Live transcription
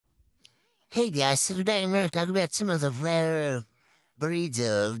Hey guys, so today I'm going to talk about some of the rare breeds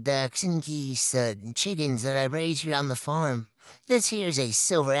of ducks and geese and chickens that I raise here on the farm. This here is a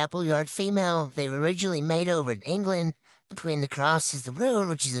silver apple yard female. They were originally made over in England. Between the cross is the roan,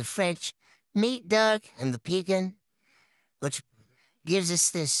 which is a French meat duck, and the pekin, which gives us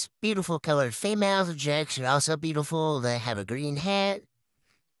this beautiful colored female. The jacks are also beautiful. They have a green hat,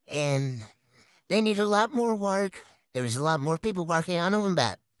 and they need a lot more work. There was a lot more people working on them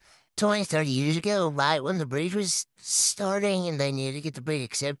about 20, 30 years ago, right when the breed was starting and they needed to get the breed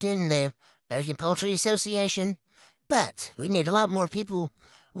accepted in the American Poultry Association. But we need a lot more people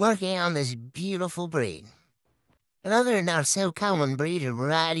working on this beautiful breed. Another not so common breed or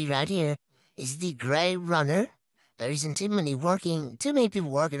variety right here is the gray runner. There isn't too many people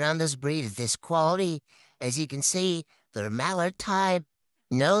working on this breed of this quality. As you can see, they're mallard type.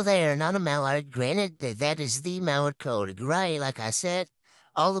 No, they are not a mallard. Granted, that is the mallard code. Gray, like I said,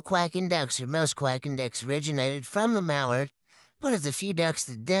 all the quacking ducks, or most quacking ducks, originated from the mallard. One of the few ducks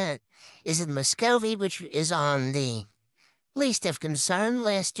that did is the Muscovy, which is on the least of concern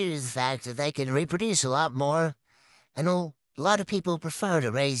list due to the fact that they can reproduce a lot more. I know a lot of people prefer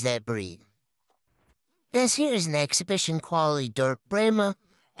to raise that breed. This here is an exhibition quality dirt Brahma.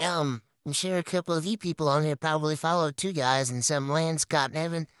 I'm sure a couple of you people on here probably follow two guys in some land, Scott and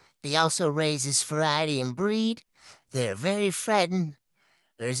Evan. They also raise this variety and breed. They're very frightened.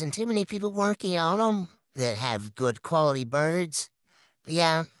 There isn't too many people working on them that have good quality birds. But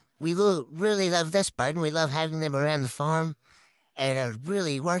yeah, really love this bird, and we love having them around the farm, and are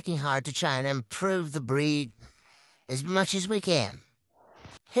really working hard to try and improve the breed as much as we can.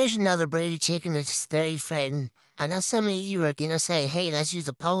 Here's another breed of chicken that's very frightened. I know some of you are gonna say, hey, let's use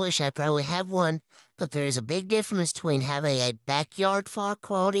a Polish. I probably have one. But there is a big difference between having a backyard farm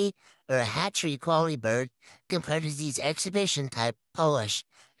quality or a hatchery quality bird compared to these exhibition type Polish.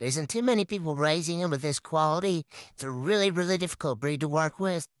 There isn't too many people raising them with this quality. It's a really, really difficult breed to work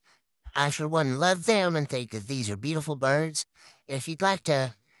with. I, for one, love them and think that these are beautiful birds. If you'd like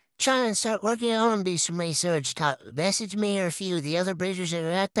to try and start working on them, do some research, message me or a few of the other breeders that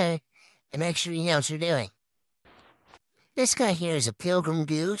are out there, and make sure you know what you're doing. This guy here is a pilgrim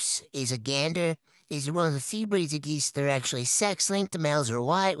goose. He's a gander. These are one of the few breeds of geese that are actually sex-linked. The males are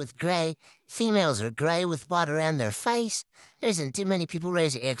white with gray. Females are gray with white around their face. There isn't too many people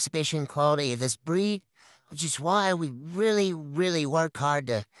raising exhibition quality of this breed, which is why we really, really work hard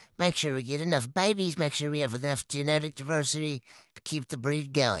to make sure we get enough babies, make sure we have enough genetic diversity to keep the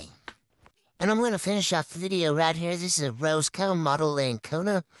breed going. And I'm going to finish off the video right here. This is a rose comb model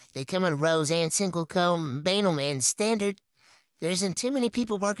Ancona. They come in rose and single comb, Bantam and standard. There isn't too many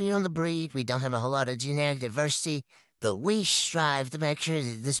people working on the breed. We don't have a whole lot of genetic diversity, but we strive to make sure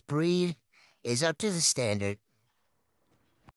that this breed is up to the standard.